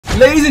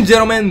Ladies and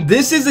gentlemen,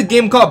 this is a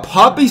game called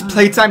Poppy's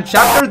Playtime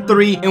Chapter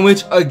 3, in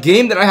which a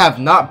game that I have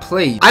not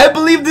played. I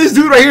believe this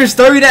dude right here is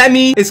staring at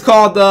me. It's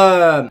called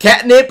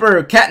Catnip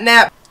or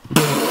Catnap.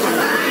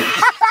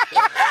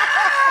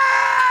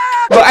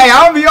 But hey,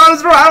 I'll be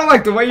honest, bro. I don't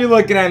like the way you're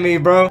looking at me,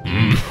 bro.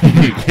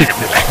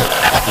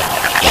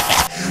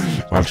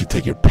 Why don't you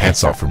take your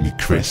pants off for me,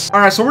 Chris?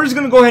 Alright, so we're just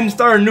gonna go ahead and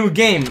start a new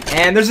game.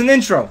 And there's an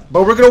intro,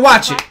 but we're gonna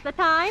watch it. The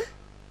time?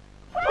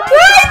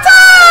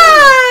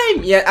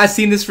 Playtime! Yeah, I've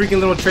seen this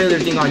freaking little trailer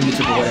thing on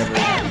YouTube or whatever.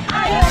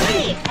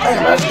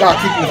 I just gotta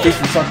keep my face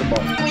from soccer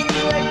ball.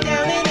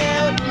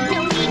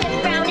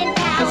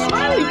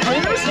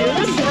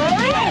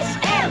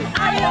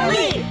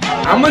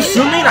 I'm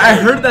assuming, I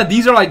heard that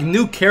these are like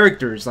new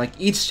characters. Like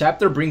each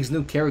chapter brings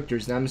new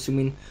characters, and I'm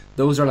assuming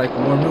those are like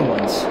more new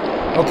ones.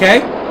 Okay,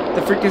 what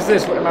the frick is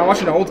this? What, am I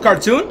watching an old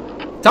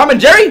cartoon? Tom and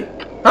Jerry?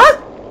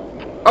 Huh?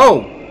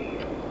 Oh,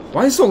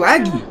 why is it so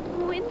laggy?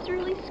 The wind's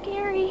really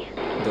scary.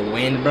 The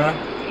wind, bruh.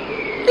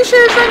 You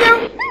sure it's right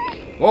now?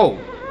 Whoa.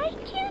 I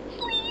can't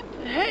sleep.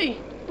 Hey,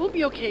 we'll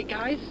be okay,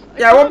 guys.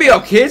 Yeah, we'll be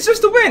okay. It's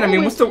just the wind. I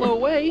mean, what's the? Blow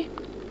away.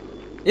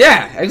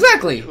 Yeah,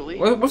 exactly.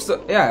 What's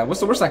the? Yeah, what's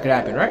the worst that could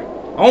happen, right?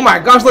 Oh my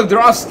gosh! Look, they're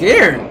all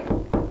scared.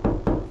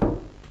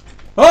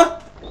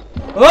 Huh?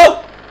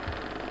 Hello?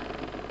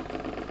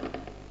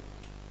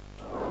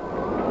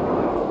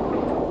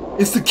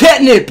 It's the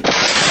catnip.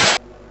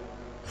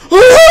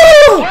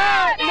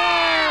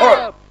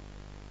 Oh.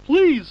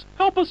 Please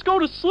help us go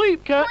to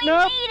sleep,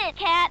 Catnap. We need it,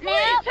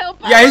 Catnap.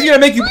 Yeah, he's gonna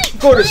make you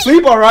go to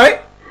sleep, all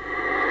right?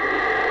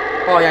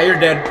 Oh yeah, you're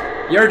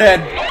dead. You're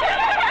dead.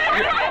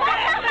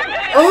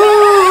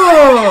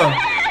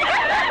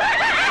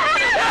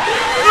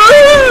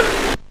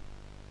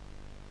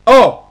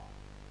 Oh.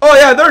 Oh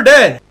yeah, they're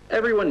dead.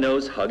 Everyone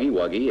knows Huggy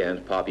Wuggy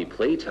and Poppy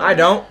Playtime. I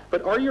don't.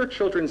 But are your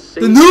children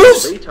safe The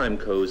news? with Playtime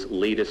Co.'s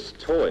latest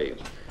toy?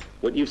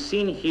 What you've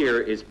seen here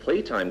is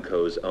Playtime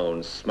Co.'s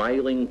own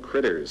Smiling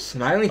Critters.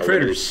 Smiling A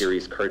Critters. limited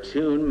series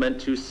cartoon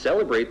meant to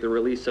celebrate the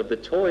release of the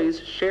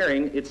toys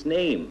sharing its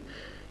name.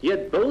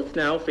 Yet both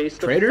now face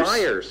the Traitors?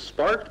 fire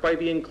sparked by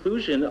the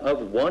inclusion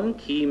of one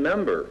key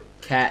member.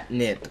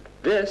 Catnip.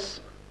 This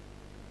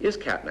is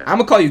Catnap. I'm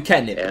gonna call you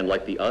Catnip. And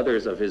like the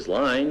others of his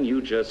line,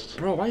 you just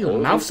Bro, why your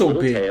hold mouth his so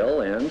little big?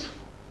 tail and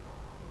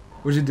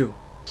What'd you do?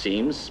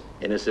 seems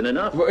innocent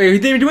enough. Well, he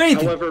didn't even do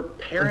anything. However, Or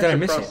parents did I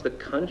miss across it? the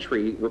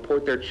country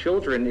report their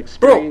children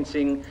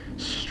experiencing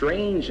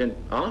strange and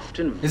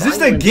often Is this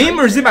the violent game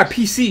or is it my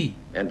nightmares. PC?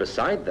 And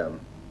beside them,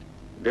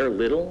 their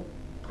little,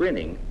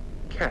 grinning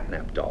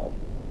Catnap doll.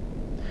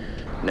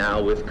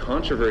 Now, with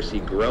controversy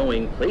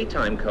growing,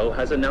 Playtime Co.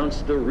 has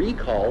announced the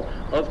recall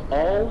of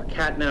all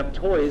Catnap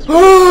toys.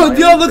 Oh,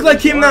 they all look like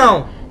him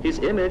now. His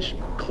image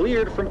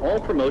cleared from all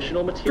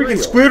promotional material.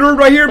 Freaking Squidward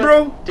right here, But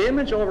bro.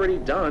 damage already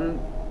done.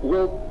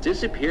 Will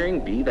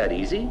disappearing be that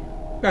easy?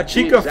 Got The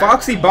Chica, exact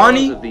Foxy, cause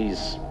Bonnie. of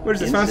these What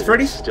is this, Fans incidents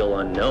Freddy's? Still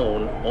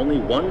unknown. Only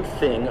one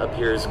thing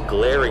appears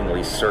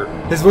glaringly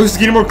certain. His voice is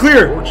getting more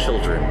clear. Your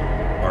children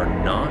are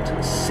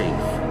not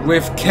safe.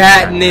 With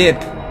Catnip.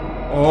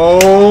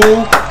 Oh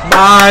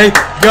my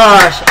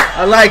gosh.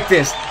 I like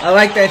this. I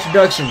like the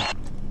introduction.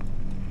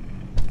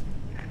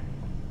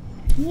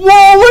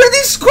 Whoa, what are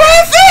these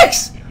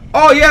graphics?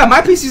 Oh yeah,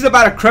 my PC's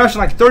about to crash in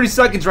like 30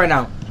 seconds right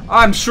now.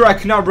 I'm sure I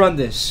cannot run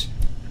this.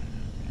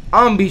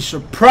 I'm gonna be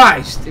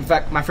surprised if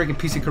my freaking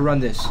PC could run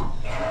this.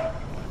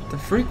 The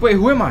freak? Wait,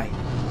 who am I?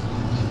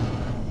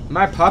 Am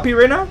I Poppy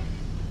right now?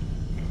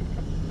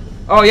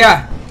 Oh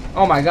yeah.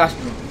 Oh my gosh.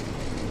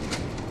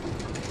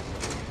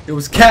 It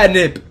was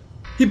Catnip.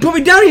 He put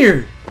me down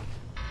here.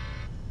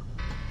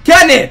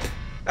 Catnip!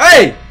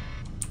 Hey!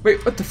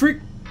 Wait, what the freak?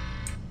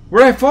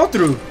 Where did I fall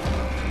through?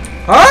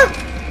 Huh?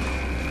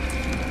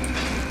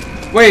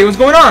 Wait, what's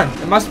going on?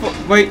 Am I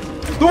supposed? Wait,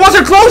 the walls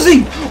are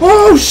closing!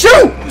 Oh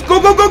shoot! Go,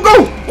 go, go,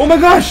 go! Oh my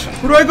gosh!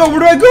 Where do I go? Where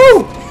do I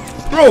go?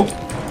 Bro!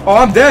 Oh,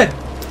 I'm dead.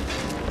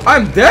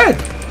 I'm dead.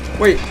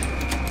 Wait.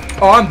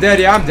 Oh, I'm dead.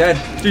 Yeah, I'm dead.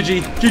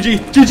 GG, GG,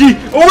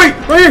 GG. Oh wait,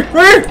 right here,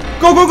 right here.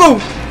 Go, go, go.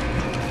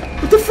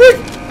 What the frick?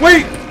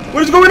 Wait,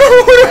 what is going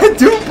on? What do I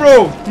do,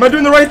 bro? Am I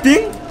doing the right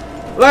thing?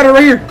 Ladder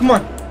right here. Come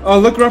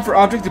on. Look around for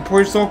objects to pour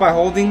yourself by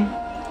holding.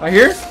 Right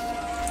here.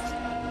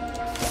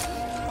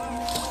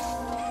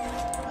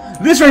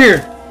 This right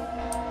here.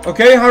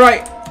 Okay, all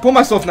right. Pull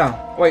myself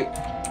now. Wait,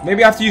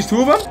 maybe I have to use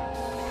two of them.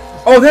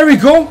 Oh, there we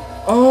go.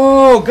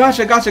 Oh,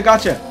 gotcha, gotcha,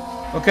 gotcha.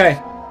 Okay,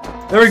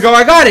 there we go.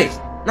 I got it.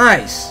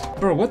 Nice,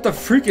 bro. What the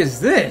freak is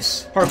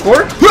this?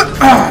 Parkour?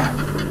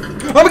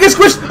 I'm gonna get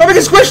squished. I'm gonna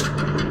get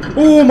squished.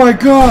 Oh my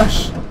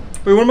gosh.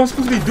 Wait, what am I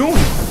supposed to be doing?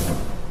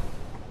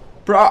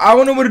 Bro, I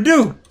don't know what to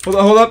do.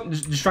 Hold up.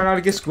 Just try not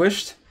to get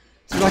squished.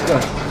 It's like a...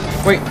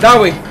 Wait, that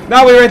way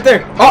right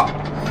there. Oh!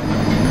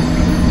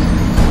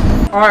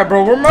 Alright,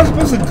 bro, where am I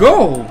supposed to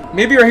go?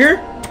 Maybe right here?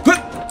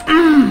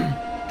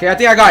 Okay, I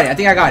think I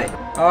got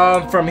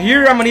it. From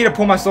here, I'm gonna need to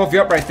pull myself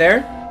up right there.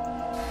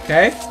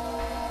 Okay.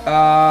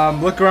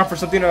 Look around for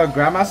something to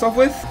grab myself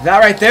with. That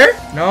right there?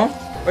 No.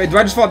 Wait, do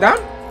I just fall down?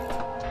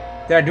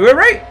 Did I do it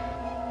right?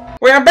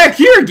 Wait, I'm back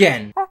here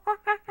again.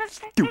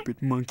 Stupid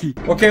monkey.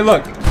 Okay,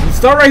 look. You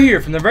start right here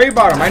from the very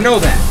bottom. I know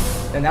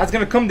that. Then that's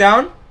gonna come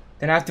down.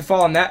 Then I have to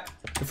fall on that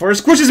before it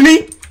squishes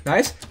me.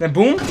 Nice. Then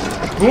boom.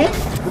 Boom.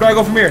 Where do I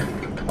go from here?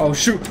 Oh,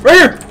 shoot. Right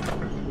here.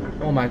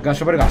 Oh my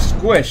gosh. I got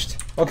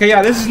squished. Okay,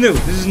 yeah. This is new.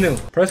 This is new.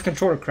 Press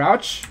control to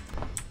crouch.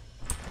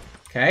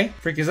 Okay.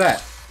 Freak is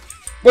that?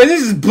 Wait,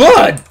 this is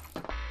blood.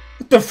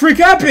 What the freak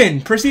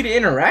happened? Proceed to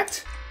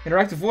interact?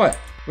 Interact with what?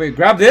 Wait,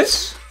 grab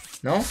this?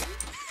 No?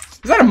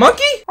 Is that a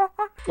monkey?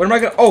 What am I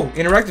gonna... Oh,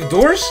 interactive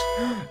doors?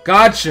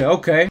 Gotcha,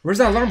 okay. Where's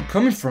that alarm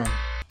coming from?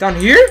 Down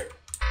here?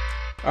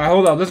 Alright,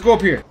 hold up. Let's go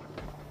up here.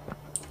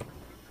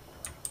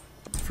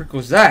 What the frick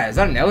was that? Is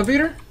that an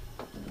elevator?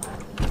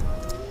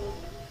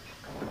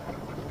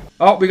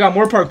 Oh, we got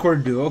more parkour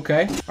to do.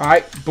 Okay.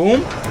 Alright,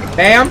 boom.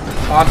 Bam.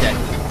 Oh, I'm dead.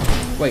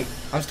 Wait,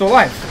 I'm still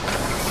alive.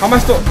 How am I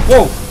still...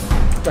 Whoa.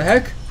 What the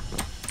heck?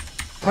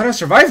 How did I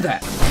survive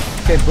that?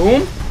 Okay,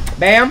 boom.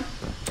 Bam.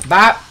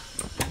 Bop.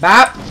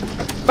 Bop.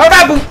 Bop,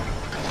 bop, boom.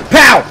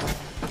 Pow!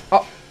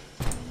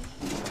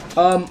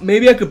 Oh.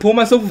 Maybe I could pull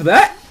myself with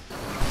that?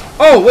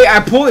 Oh, wait, I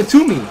pulled it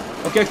to me.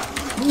 Okay.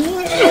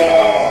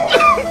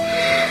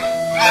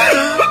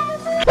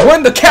 What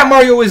in the cat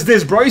Mario is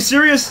this, bro? Are you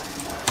serious?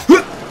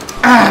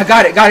 Ah,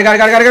 got it.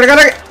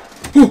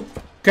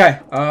 Okay,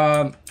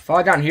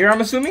 fall down here,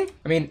 I'm assuming?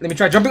 I mean, let me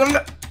try jumping on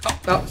the...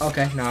 Oh,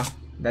 okay, nah.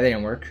 That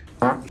didn't work.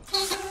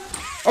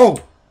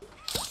 Oh.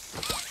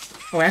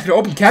 Oh, I could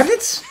open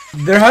cabinets?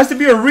 There has to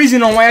be a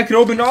reason on why I could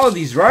open all of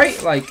these, right?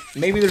 Like,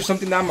 maybe there's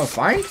something that I'm gonna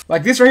find?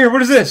 Like this right here,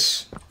 what is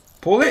this?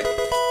 Pull it.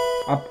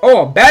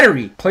 Oh, a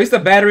battery. Place the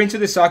battery into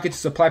the socket to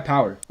supply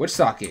power. Which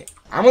socket?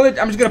 I'm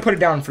just gonna put it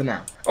down for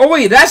now. Oh,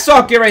 wait, that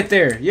socket right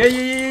there.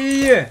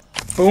 Yeah.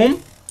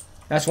 Boom.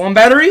 That's one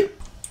battery.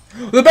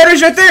 The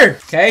battery's right there.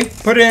 Okay,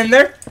 put it in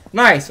there.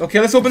 Nice.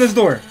 Okay, let's open this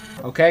door.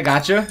 Okay,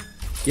 gotcha.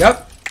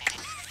 Yep.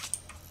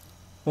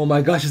 Oh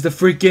my gosh, it's the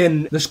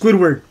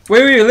Squidward.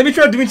 Wait, let me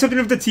try doing something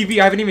with the TV.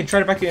 I haven't even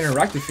tried if I can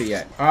interact with it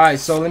yet. Alright,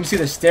 so let me see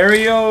the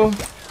stereo.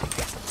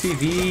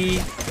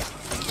 TV.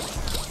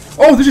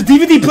 Oh, there's a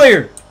DVD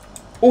player.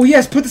 Oh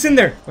yes, put this in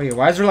there. Wait,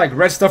 why is there like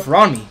red stuff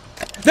around me?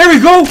 There we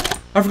go.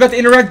 I forgot the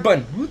interact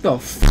button. What the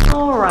f?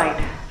 Alright,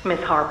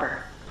 Miss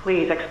Harper.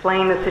 Please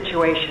explain the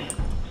situation.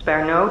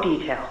 Spare no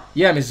detail.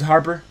 Yeah, Mrs.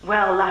 Harper.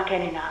 Well, like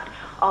any night,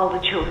 all the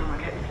children were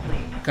getting to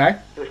sleep. Okay.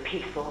 It was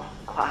peaceful,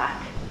 quiet.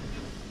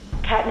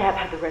 Catnap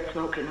had the red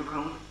smoke in the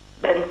room.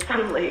 Then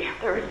suddenly,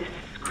 there was this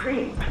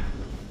scream.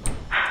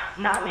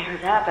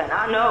 Nightmares happen,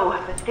 I know,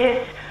 but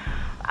this...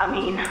 I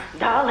mean,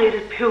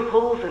 dilated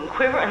pupils and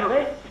quivering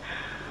lips.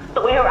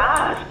 The way her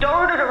eyes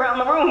darted around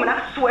the room, and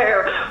I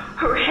swear,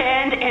 her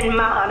hand in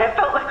mine, it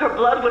felt like her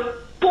blood was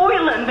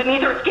boiling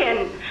beneath her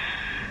skin.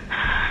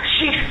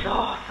 She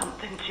saw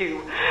something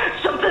too.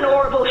 Something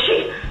horrible.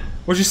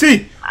 What'd you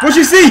see? What'd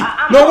you see?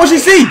 No, what'd you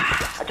see?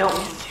 I don't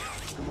mean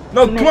to.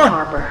 No, Miss come on.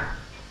 Harper,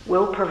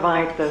 we'll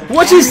provide the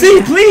What'd you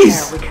see,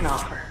 please? care we can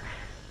offer.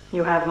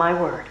 You have my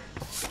word.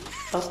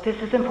 But this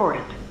is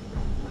important.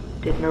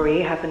 Did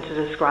Marie happen to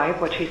describe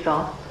what she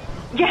saw?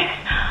 Yes,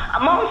 a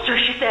monster,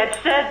 she said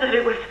that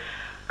it was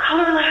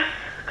colorless.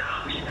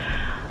 Gosh,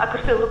 I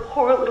could feel the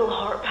poor little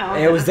heart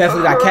pounding. It was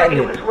definitely that catnip.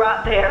 It was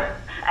right there.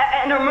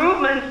 And her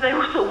movements, they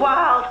were so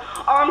wild.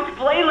 Arms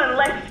flailing,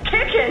 legs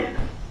kicking.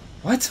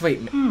 What? Wait,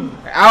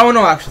 I don't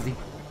know actually.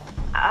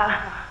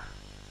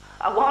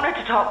 I wanted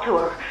to talk to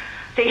her,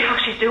 see how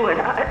she's doing.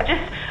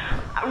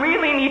 I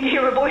really need to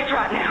hear her voice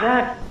right now.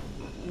 That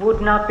would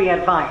not be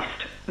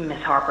advised,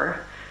 Miss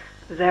Harper.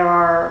 There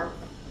are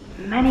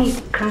many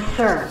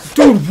concerns.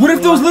 Dude, what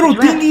if those little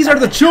dingies are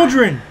the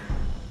children?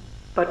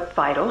 But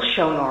vitals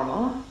show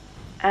normal,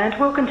 and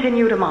we'll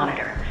continue to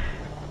monitor.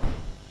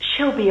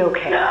 She'll be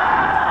okay. No!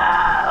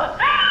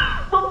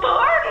 Well,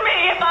 pardon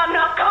me if I'm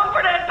not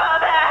comforted by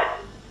that.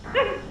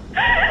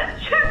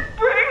 Just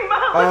bring my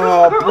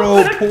little girl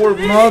bro, back poor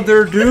to me.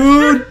 mother,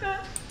 dude.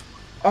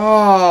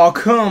 Oh,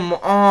 come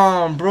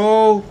on,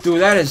 bro.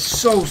 Dude, that is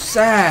so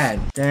sad.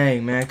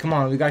 Dang, man. Come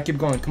on, we gotta keep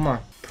going. Come on.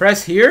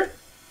 Press here?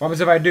 What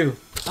happens if I do?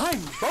 I'm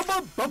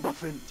Bubba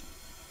Bubbaphant.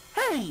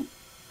 Hey,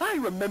 I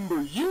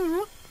remember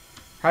you.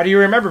 How do you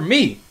remember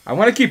me? I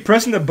want to keep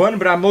pressing the button,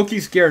 but I'm low-key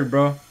scared,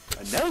 bro.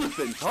 An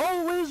elephant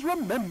always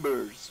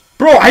remembers.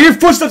 Bro, I hear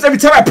footsteps every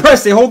time I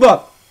press it. Hold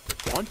up.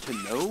 Want to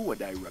know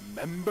what I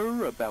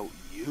remember about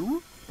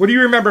you? What do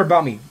you remember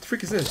about me? What the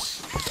frick is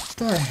this? What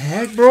the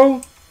heck,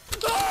 bro?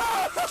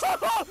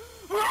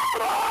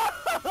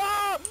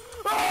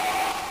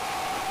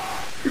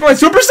 You going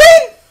Super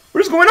Saiyan?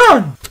 What is going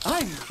on?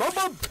 I'm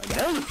Bubba, an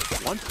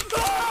elephant.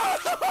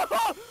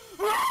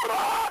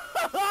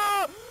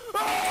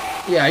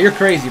 Yeah, you're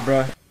crazy,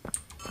 bro.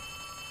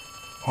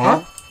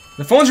 Huh?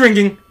 The phone's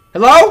ringing.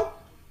 Hello?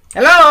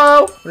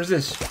 Hello? What is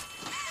this?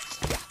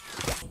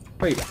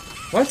 Wait,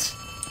 what?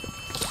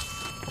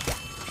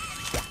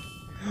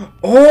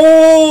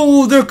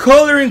 Oh, they're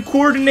color and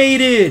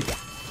coordinated.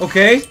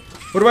 Okay,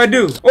 what do I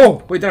do?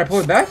 Oh, wait, did I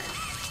pull it back?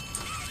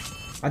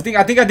 I think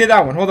I did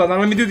that one. Hold on, now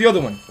let me do the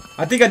other one.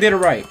 I think I did it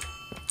right.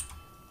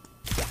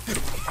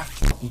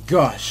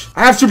 Gosh,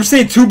 I have Super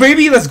Saiyan 2,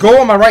 baby. Let's go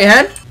on my right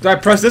hand. Do I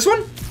press this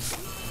one?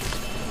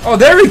 Oh,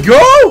 there we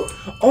go!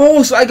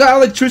 Oh, so I got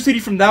electricity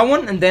from that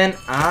one, and then,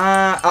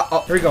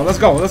 oh, here we go, let's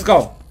go, let's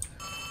go.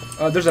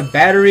 There's a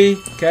battery,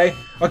 okay.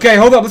 Okay,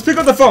 hold up, let's pick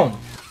up the phone.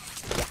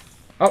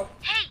 Oh.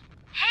 Hey!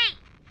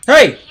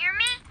 Hey! You hear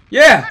me?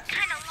 Yeah! You look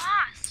kinda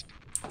lost.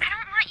 I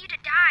don't want you to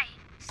die,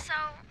 so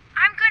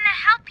I'm gonna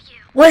help you.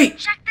 Wait!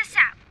 Check this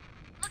out.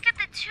 Look at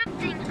the tube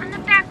thing on the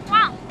back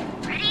wall.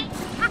 Ready?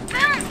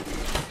 Boom!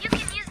 You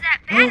can use that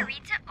battery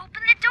to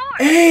open the door.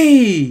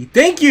 Hey!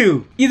 Thank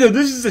you! Either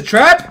this is a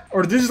trap,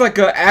 or this is like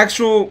a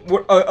actual,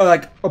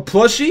 like a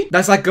plushie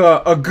that's like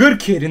a good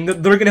kid, and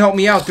they're gonna help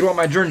me out throughout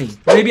my journey.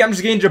 Maybe I'm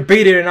just getting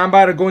debated, and I'm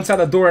about to go inside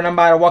the door, and I'm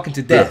about to walk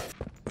into death.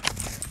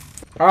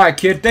 Alright,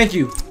 kid, thank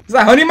you. Is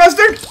that honey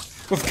mustard?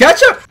 With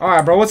ketchup?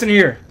 Alright, bro, what's in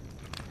here?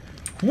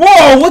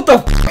 Whoa, what the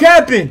f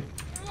happened?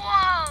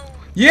 Whoa!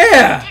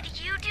 Yeah!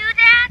 Did you do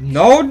that?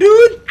 No,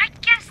 dude? I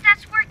guess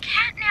that's where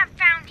Catnap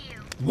found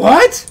you.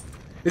 What?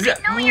 Is it?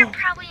 I know you're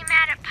probably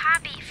mad at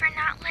Poppy for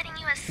not letting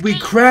you escape. We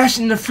crashed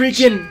in the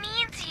freaking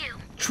She needs you.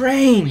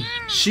 train. We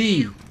need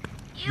you.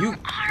 You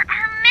are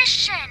our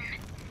mission.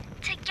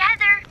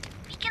 Together,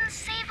 we can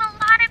save a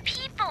lot of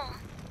people,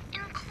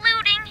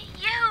 including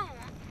you.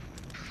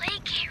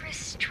 Playcare is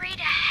straight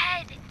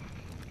ahead.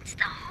 It's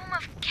the home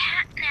of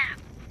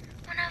Catnap,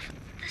 one of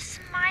the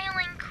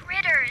smiling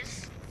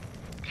critters.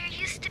 There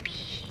used to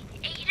be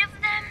 8 of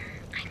them,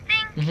 I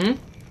think.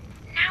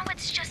 Mm-hmm. Now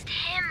it's just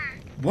him.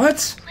 What?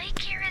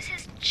 Playcare is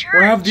his church.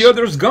 Where have the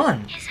others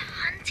gone? His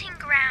hunting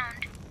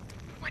ground.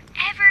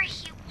 Whatever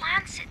he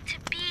wants it to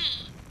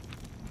be.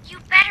 You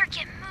better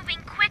get moving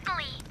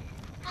quickly.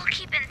 We'll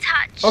keep in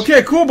touch.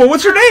 Okay, cool, but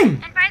what's your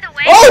name? And by the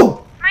way,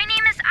 Oh! my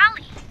name is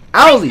Ali.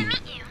 Owly. Nice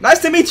to meet you. Nice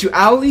to meet you,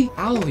 Owly.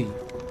 Owly.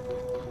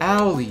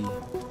 Owly.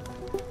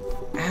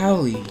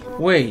 Owly.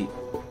 Wait.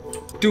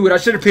 Dude, I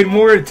should have paid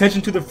more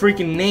attention to the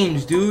freaking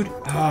names, dude.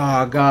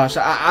 Oh, gosh.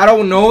 I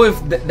don't know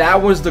if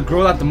that was the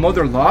girl that the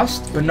mother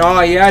lost. But no,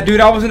 yeah, dude,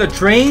 I was in a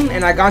train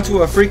and I got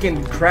into a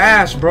freaking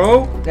crash,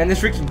 bro. And this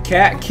freaking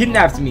cat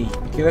kidnapped me.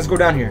 Okay, let's go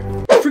down here.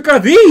 What the freak are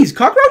these?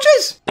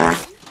 Cockroaches? Oh,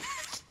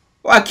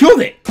 I killed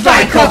it.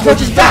 Die,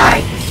 cockroaches,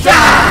 die!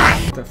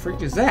 Die! What the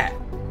freak is that?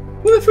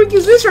 Who the freak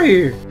is this right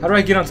here? How do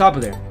I get on top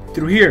of there?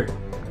 Through here.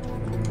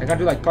 I gotta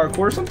do like parkour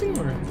or something?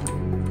 Or...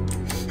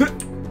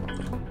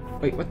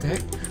 Wait, what the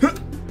heck?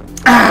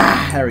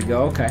 Ah, there we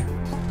go, okay.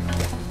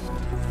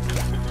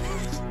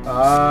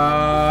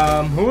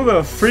 Who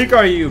the freak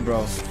are you,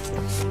 bro?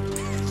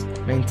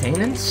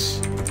 Maintenance?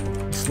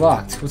 It's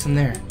locked. What's in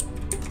there?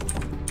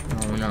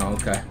 Oh no,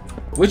 okay.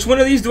 Which one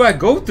of these do I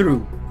go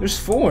through? There's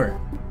 4.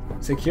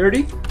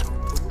 Security?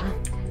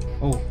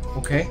 Oh,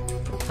 okay.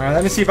 Alright,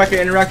 let me see if I can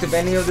interact with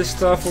any of this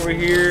stuff over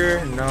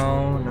here.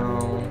 No,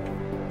 no.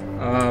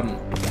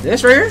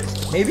 This right here?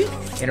 Maybe?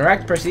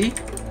 Interact, press E.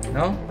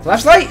 No?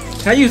 Flashlight?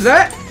 Can I use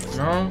that?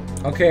 No.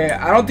 Okay,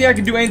 I don't think I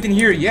can do anything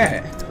here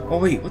yet. Oh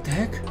wait, what the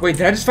heck? Wait,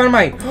 did I just find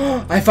my...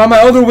 I found my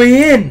other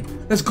way in!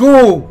 Let's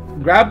go!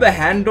 Grab the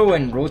handle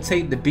and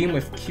rotate the beam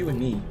with Q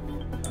and E.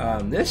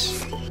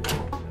 This?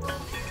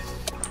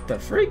 The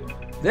freak?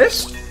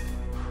 This?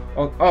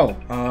 Oh,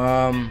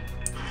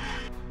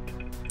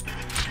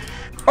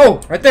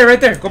 oh, right there, right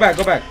there. Go back,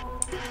 go back.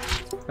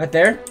 Right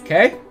there.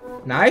 Okay.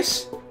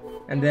 Nice.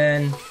 And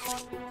then...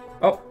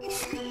 Oh.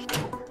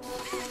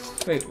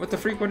 Wait, what the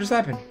freak? What just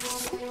happened?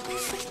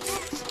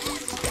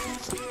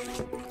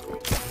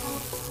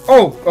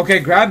 Oh, okay,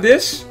 grab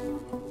this.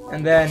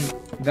 And then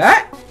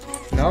that?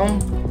 No.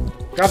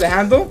 Grab the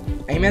handle.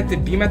 Aim at the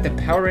beam at the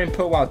power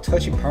input while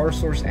touching power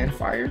source and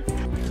fire.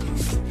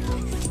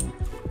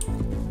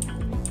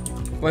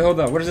 Wait, hold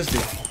up. What does this do?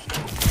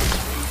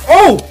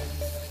 Oh!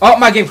 Oh,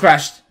 my game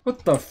crashed.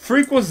 What the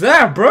freak was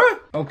that, bruh?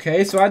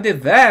 Okay, so I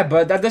did that,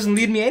 but that doesn't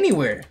lead me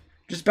anywhere.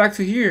 Just back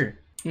to here.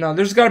 No,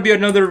 there's gotta be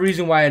another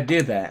reason why I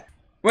did that.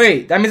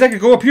 Wait, that means I could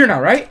go up here now,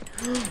 right?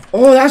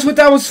 Oh, that's what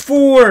that was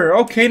for.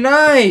 Okay,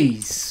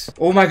 nice.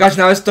 Oh my gosh,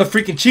 now it's the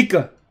freaking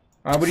chica.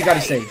 Alright, what do you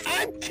gotta say?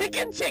 I'm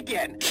kicking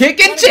chicken.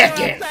 Kicking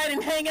chicken? Go outside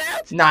and hang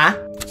out? Nah.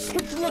 It's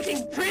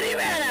looking pretty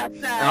bad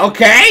outside.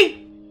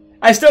 Okay.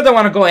 I still don't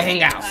want to go and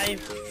hang out.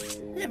 I've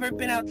never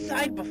been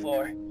outside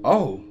before.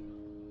 Oh.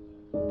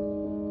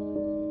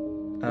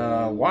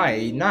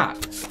 Why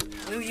not?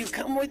 Will you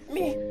come with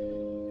me?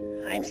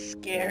 I'm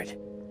scared.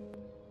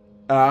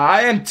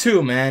 I am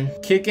too, man.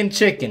 Kicking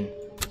chicken.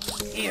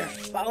 Here,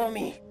 follow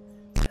me.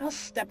 I'll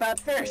step out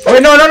first.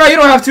 Wait, no, no, no, you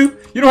don't have to.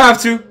 You don't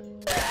have to.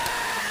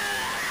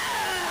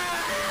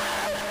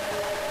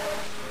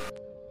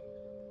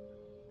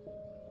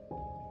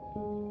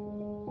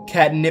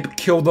 Catnip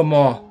killed them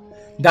all.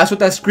 That's what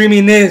that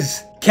screaming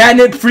is.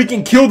 Catnip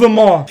freaking killed them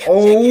all.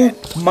 Oh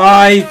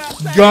my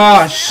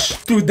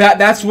gosh. Dude,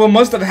 that's what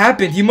must have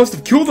happened. He must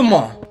have killed them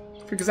all. What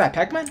the frick is that,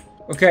 Pac-Man?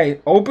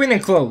 Okay, open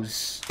and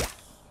close.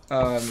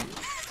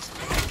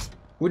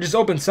 We just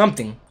opened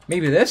something.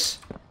 Maybe this?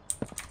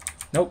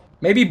 Nope.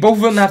 Maybe both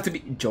of them have to be...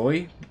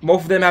 Joy?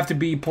 Both of them have to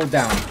be pulled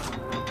down.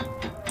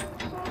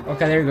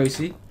 Okay, there you go, you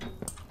see?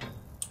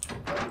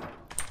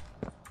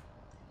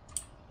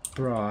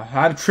 Bruh,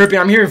 I'm tripping.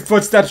 I'm hearing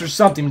footsteps or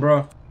something,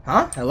 bro.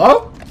 Huh?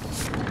 Hello?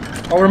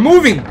 Oh, we're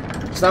moving.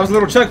 So that was a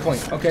little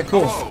checkpoint. Okay,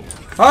 cool. Hello.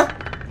 Huh?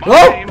 My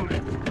Hello?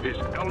 name is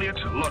Elliot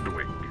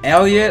Ludwig.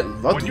 Elliot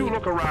When Ludwig. you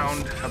look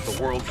around at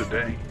the world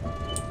today,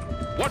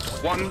 what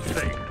one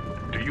thing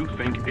do you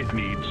think it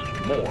needs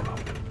more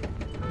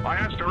of? I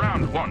asked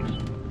around once.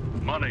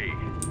 Money.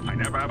 I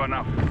never have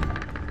enough.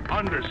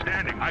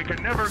 Understanding. I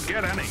can never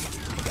get any.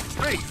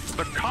 Faith.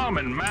 The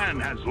common man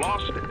has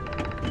lost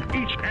it.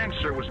 Each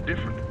answer was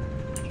different.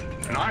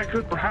 And I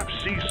could perhaps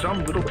see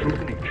some little truth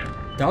in each.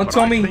 Don't But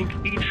tell I me. think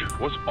each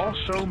was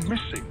also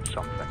missing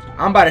something.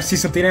 I'm about to see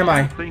something, am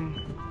I? Something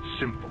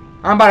simple.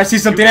 I'm about to see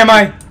something, am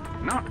I?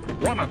 Not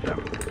one of them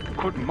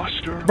could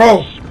muster Bro.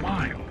 a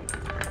smile.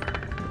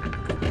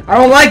 I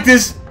don't like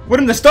this. What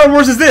in the Star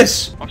Wars is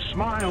this? A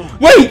smile.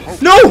 Wait,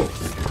 of no! hope.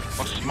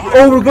 A smile.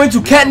 Oh, we're going to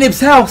Catnip's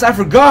house. I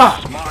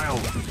forgot. A smile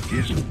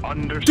is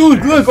understanding.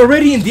 Dude, look,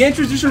 already in the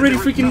entrance, there's already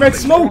There is freaking red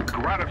nothing more smoke.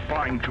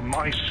 gratifying to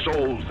my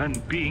soul than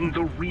being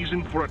the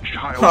reason for a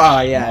child's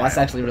Oh, yeah, smile. that's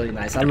actually really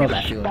nice. I love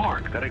that feeling.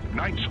 Spark that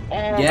ignites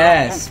all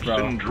Yes, their hopes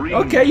bro. and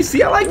dreams. Okay, you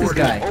see, I like this For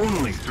it is guy.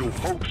 only through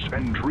hopes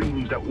and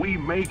dreams that we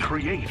may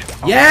create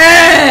a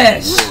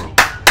Yes! world.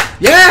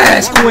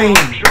 Yes, One where queen!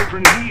 our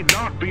children need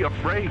not be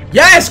afraid.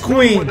 Yes, Where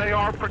queen! they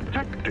are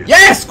protected.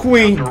 Yes,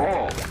 queen! After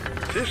all,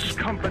 this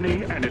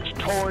company and its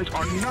toys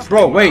are nothing.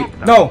 Bro, wait,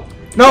 without them.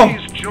 no, no,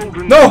 These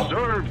children no,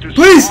 deserve to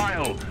please,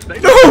 smile. They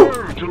no,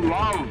 deserve to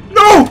love.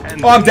 no!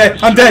 And Oh, I'm they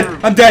dead, I'm dead,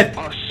 deserve I'm dead.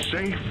 A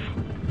safe.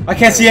 I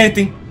can't see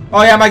anything.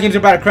 Oh yeah, my game's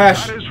about to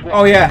crash. That is why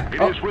Oh yeah. It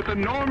Oh, is with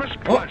enormous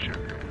pleasure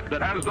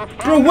that as the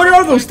bro, what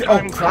are those? Oh,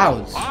 Playtime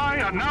clouds. I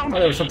announce oh,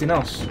 there was something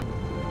else.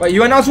 Wait,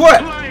 you announced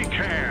what? Play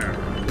Care.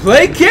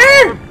 Play Our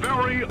care?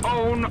 very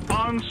own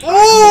on-site.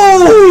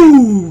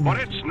 Oh! But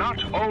it's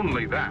not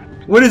only that.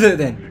 What is it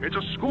then? It's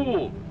a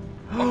school,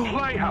 a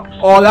playhouse.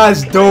 Oh,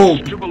 that's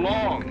dope. To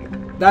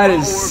belong. That is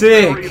Our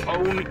sick. very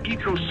own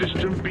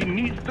ecosystem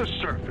beneath the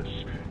surface,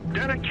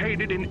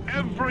 dedicated in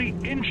every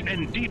inch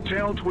and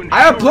detail to ensure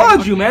I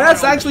applaud you, man.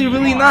 That's a child's actually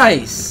really smile.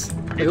 nice.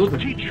 Hey, It's look.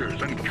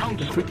 teachers and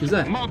counselors, frick is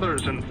that?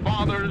 mothers and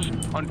fathers,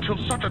 until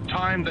such a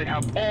time they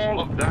have all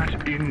of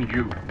that in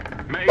you.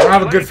 May I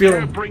have a good Play Care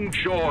feeling. bring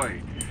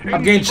joy.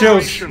 I'm getting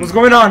chills. inspiration, What's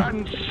going on?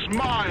 And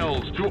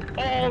smiles to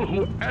all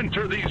who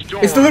enter these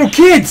doors. It's the little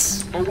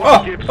kids. For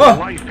what gives Oh,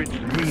 life its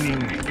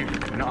meaning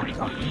if not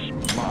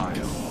a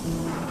smile?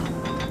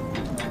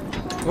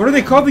 What are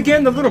they called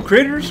again? The little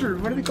critters, or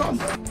what are they called?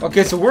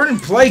 Okay, so we're in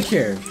play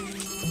care.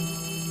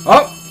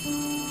 Oh,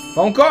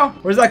 phone call.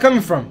 Where's that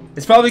coming from?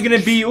 It's probably gonna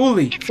be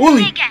Uli. It's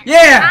Uli. me again.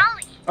 Yeah.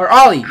 Ollie. Or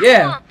Ollie.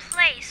 Yeah. Cool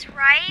place,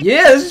 right?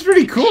 Yeah, this is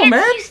pretty cool, Kids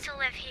man. used to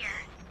live here.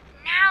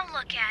 Now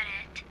look at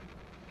it.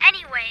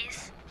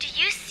 Anyways, do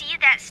you see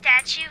that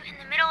statue in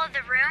the middle of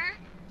the room?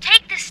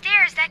 Take the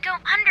stairs that go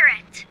under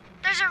it.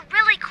 There's a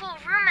really cool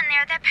room in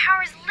there that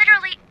powers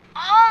literally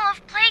all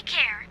of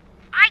Playcare.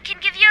 I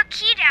can give you a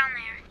key down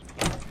there.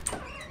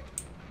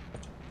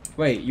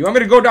 Wait, you want me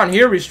to go down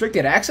here?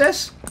 Restricted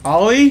access?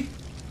 Ollie?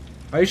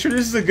 Are you sure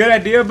this is a good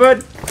idea,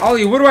 bud?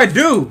 Ollie, what do I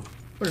do?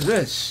 What is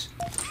this?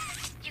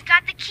 You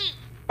got the key.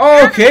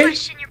 Oh, Now okay. the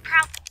question you're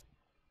probably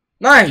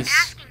Nice.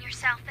 asking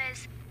yourself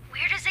is,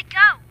 where does it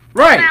go?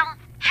 Right. Well,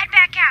 head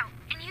back out,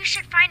 and you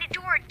should find a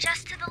door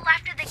just to the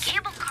left of the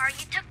cable car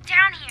you took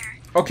down here.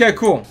 Okay,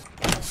 cool.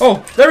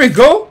 Oh, there we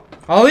go.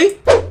 Ollie?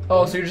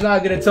 Oh, so you're just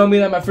not gonna tell me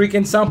that my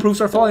freaking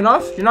soundproofs are falling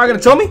off? You're not gonna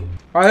tell me?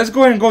 Alright, let's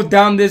go ahead and go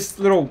down this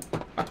little...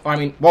 I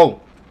mean,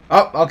 whoa.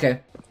 Oh,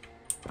 okay.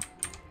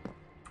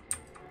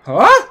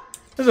 Huh?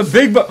 There's a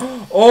big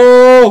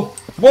Oh!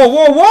 Whoa,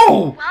 whoa, whoa!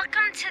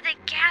 Welcome to the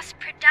gas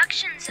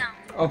production zone.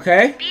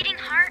 Okay. Beating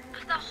heart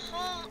of the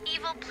whole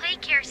evil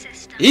Playcare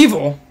system.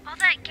 Evil? All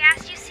that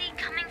gas you see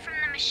coming from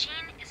the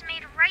machine is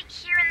made right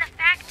here in the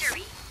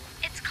factory.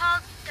 It's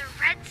called the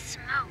red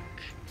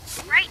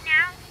smoke. Right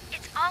now,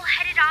 it's all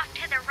headed off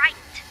to the right.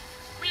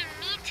 We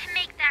need to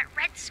make that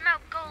red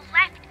smoke go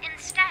left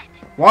instead.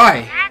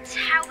 Why? That's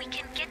how we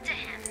can get to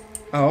him.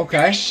 Oh, The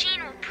okay.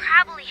 machine will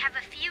probably have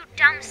a few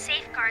dumb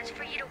safeguards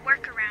for you to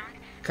work around.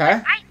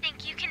 Okay. I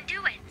think you can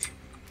do it.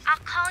 I'll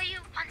call you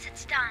once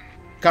it's done.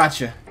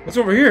 Gotcha. What's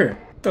over here?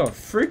 What the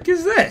frick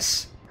is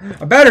this?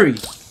 A battery.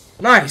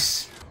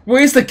 Nice.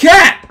 Wait, it's the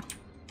cat!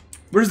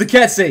 What does the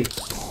cat say?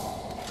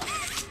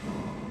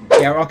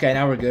 Yeah, okay,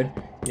 now we're good.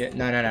 Yeah,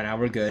 no,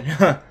 we're good.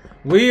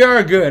 We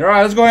are good.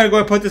 Alright, let's go ahead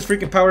and put this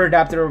freaking power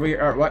adapter over here.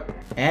 Or what?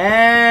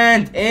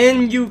 And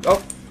in you...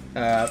 Oh.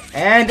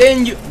 And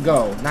in you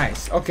go.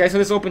 Nice. Okay, so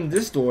let's open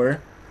this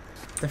door.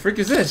 The frick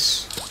is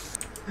this?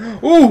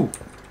 Ooh!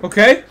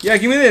 Okay. Yeah,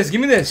 give me this.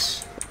 Give me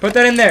this. Put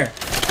that in there.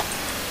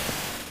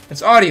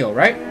 It's audio,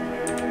 right?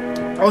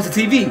 Oh, it's a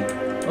TV.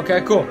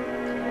 Okay, cool.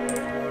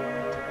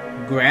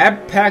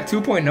 Grab Pack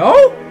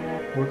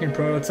 2.0? Working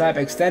prototype.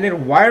 Extended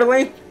wire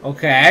length?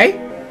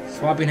 Okay.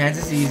 Swapping hands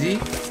is easy.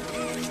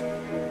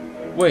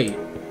 Wait.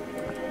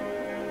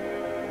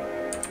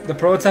 The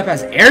prototype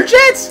has air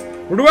jets?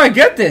 Where do I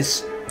get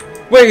this?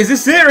 Wait, is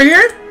this it right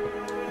here?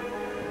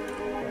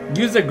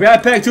 Use the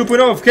Grab Pack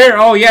 2.0 of care.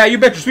 Oh yeah, you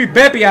bet your sweet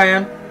Beppy I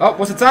am. Oh,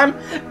 what's the time?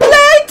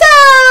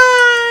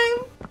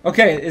 Playtime!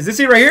 Okay, is this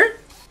it right here?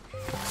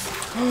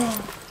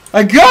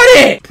 I got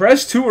it!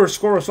 Press 2 or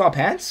score or swap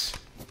hands?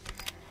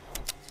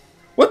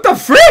 What the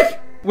frick?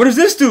 What does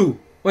this do?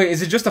 Wait,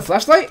 is it just a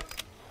flashlight?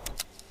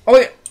 Oh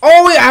wait,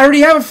 I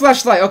already have a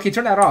flashlight. Okay,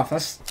 turn that off.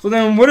 So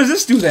then what does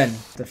this do then?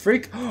 The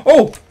freak?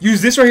 Oh,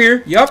 use this right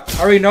here. Yup,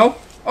 I already know.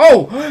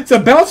 Oh, it's a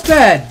bounce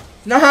pad.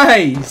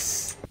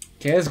 Nice.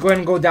 Okay, let's go ahead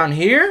and go down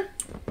here.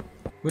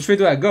 Which way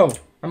do I go?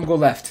 I'm gonna go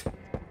left.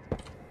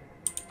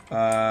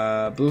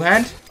 Blue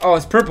hand? Oh,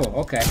 it's purple.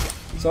 Okay.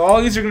 So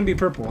all these are gonna be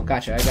purple.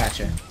 Gotcha, I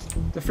gotcha.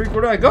 The freak,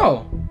 where do I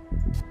go?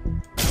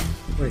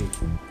 Wait.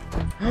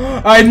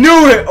 I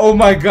knew it! Oh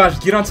my gosh,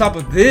 get on top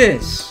of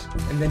this.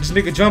 And then just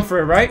make a jump for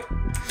it, right?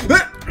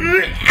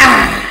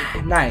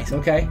 Nice,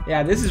 okay.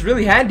 Yeah, this is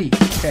really handy.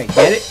 Okay,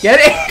 get it? Get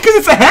it? Because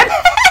it's a hand?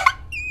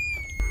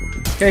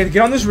 Okay,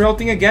 get on this rail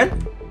thing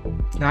again.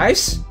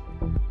 Nice.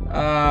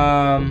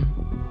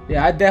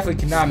 Yeah, I definitely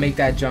cannot make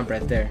that jump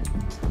right there.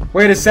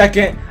 Wait a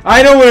second.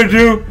 I know what to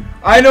do.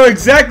 I know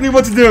exactly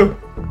what to do.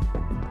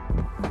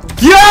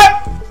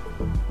 Yep!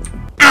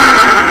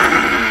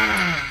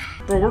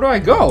 Bro, where do I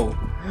go?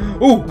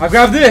 Ooh, I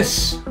grabbed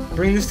this.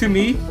 Bring this to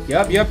me.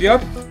 Yup.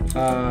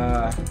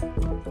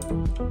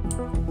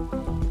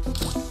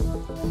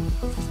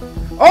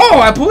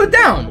 Oh, I pulled it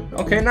down.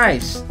 Okay,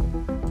 nice.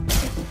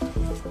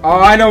 Oh,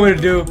 I know what to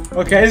do.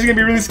 Okay, this is gonna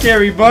be really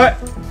scary, but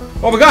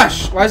oh my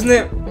gosh, why isn't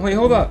it? Wait,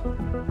 hold up.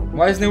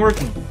 Why isn't it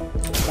working?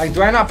 Like,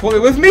 do I not pull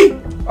it with me?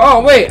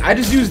 Oh wait, I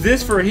just used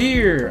this for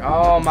here.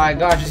 Oh my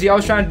gosh, you see, I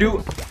was trying to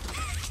do.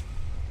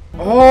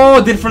 Oh,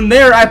 then from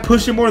there I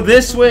push it more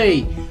this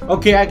way.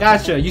 Okay, I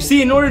gotcha. You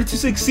see, in order to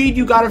succeed,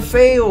 you gotta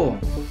fail.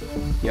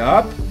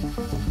 Yup.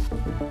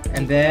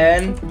 And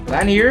then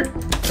land here.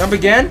 Jump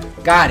again.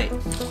 Got it.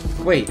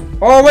 Wait.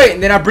 Oh wait,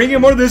 and then I bring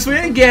it more this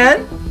way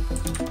again.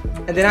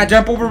 And then I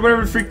jump over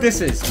whatever the freak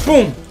this is.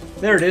 Boom.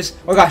 There it is.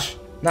 Oh gosh.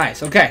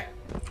 Nice. Okay.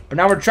 But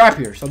now we're trapped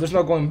here, so there's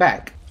no going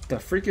back. The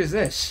freak is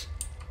this?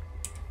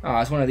 Oh,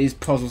 it's one of these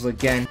puzzles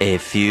again. A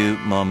few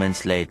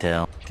moments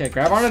later. Okay,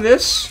 grab onto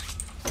this.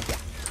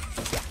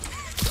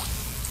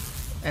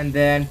 And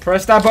then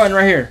press that button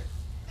right here.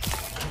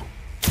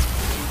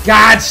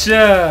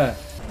 Gotcha!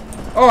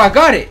 Oh, I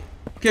got it!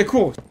 Okay,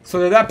 cool. So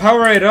did that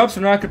power it up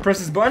so now I can press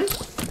this button?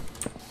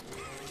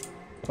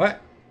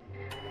 What?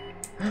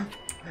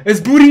 It's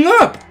booting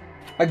up!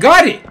 I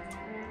got it!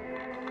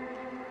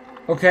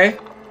 Okay.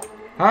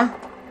 Huh?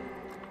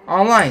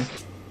 Online.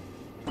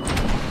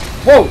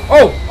 Whoa!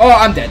 Oh,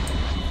 I'm dead.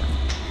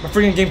 My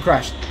freaking game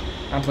crashed.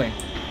 I'm playing.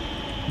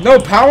 No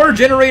power,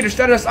 generator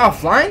status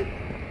offline?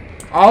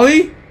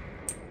 Ollie?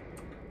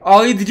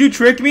 Ollie, did you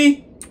trick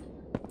me?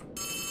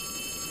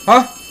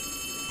 Huh?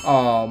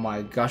 Oh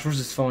my gosh, where's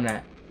his phone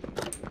at?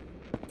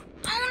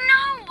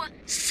 Oh no!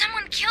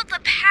 Someone killed the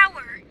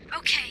power.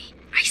 Okay,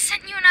 I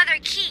sent you another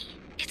key.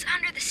 It's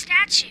under the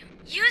statue.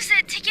 Use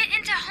it to get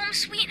into Home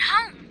Sweet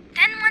Home.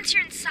 Then once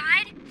you're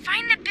inside,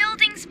 find the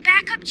building's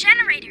backup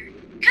generator.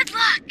 Good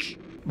luck!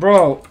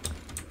 Bro.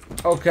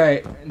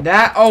 Okay,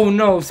 that, oh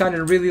no,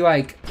 sounded really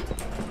like,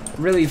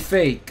 really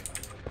fake.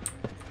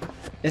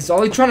 Is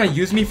Ollie trying to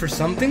use me for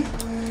something?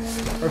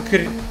 Or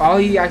could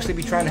Ollie actually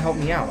be trying to help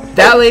me out?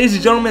 That, ladies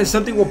and gentlemen, is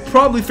something we'll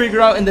probably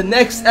figure out in the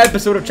next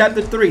episode of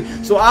Chapter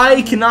 3. So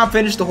I cannot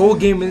finish the whole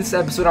game in this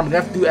episode. I'm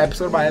gonna have to do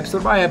episode by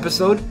episode by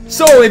episode.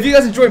 So if you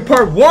guys enjoyed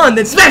part 1,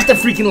 then smash the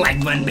freaking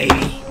like button,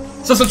 baby.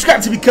 So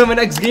subscribe to become an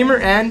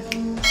CrisxGamer, and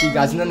see you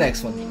guys in the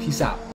next one. Peace out.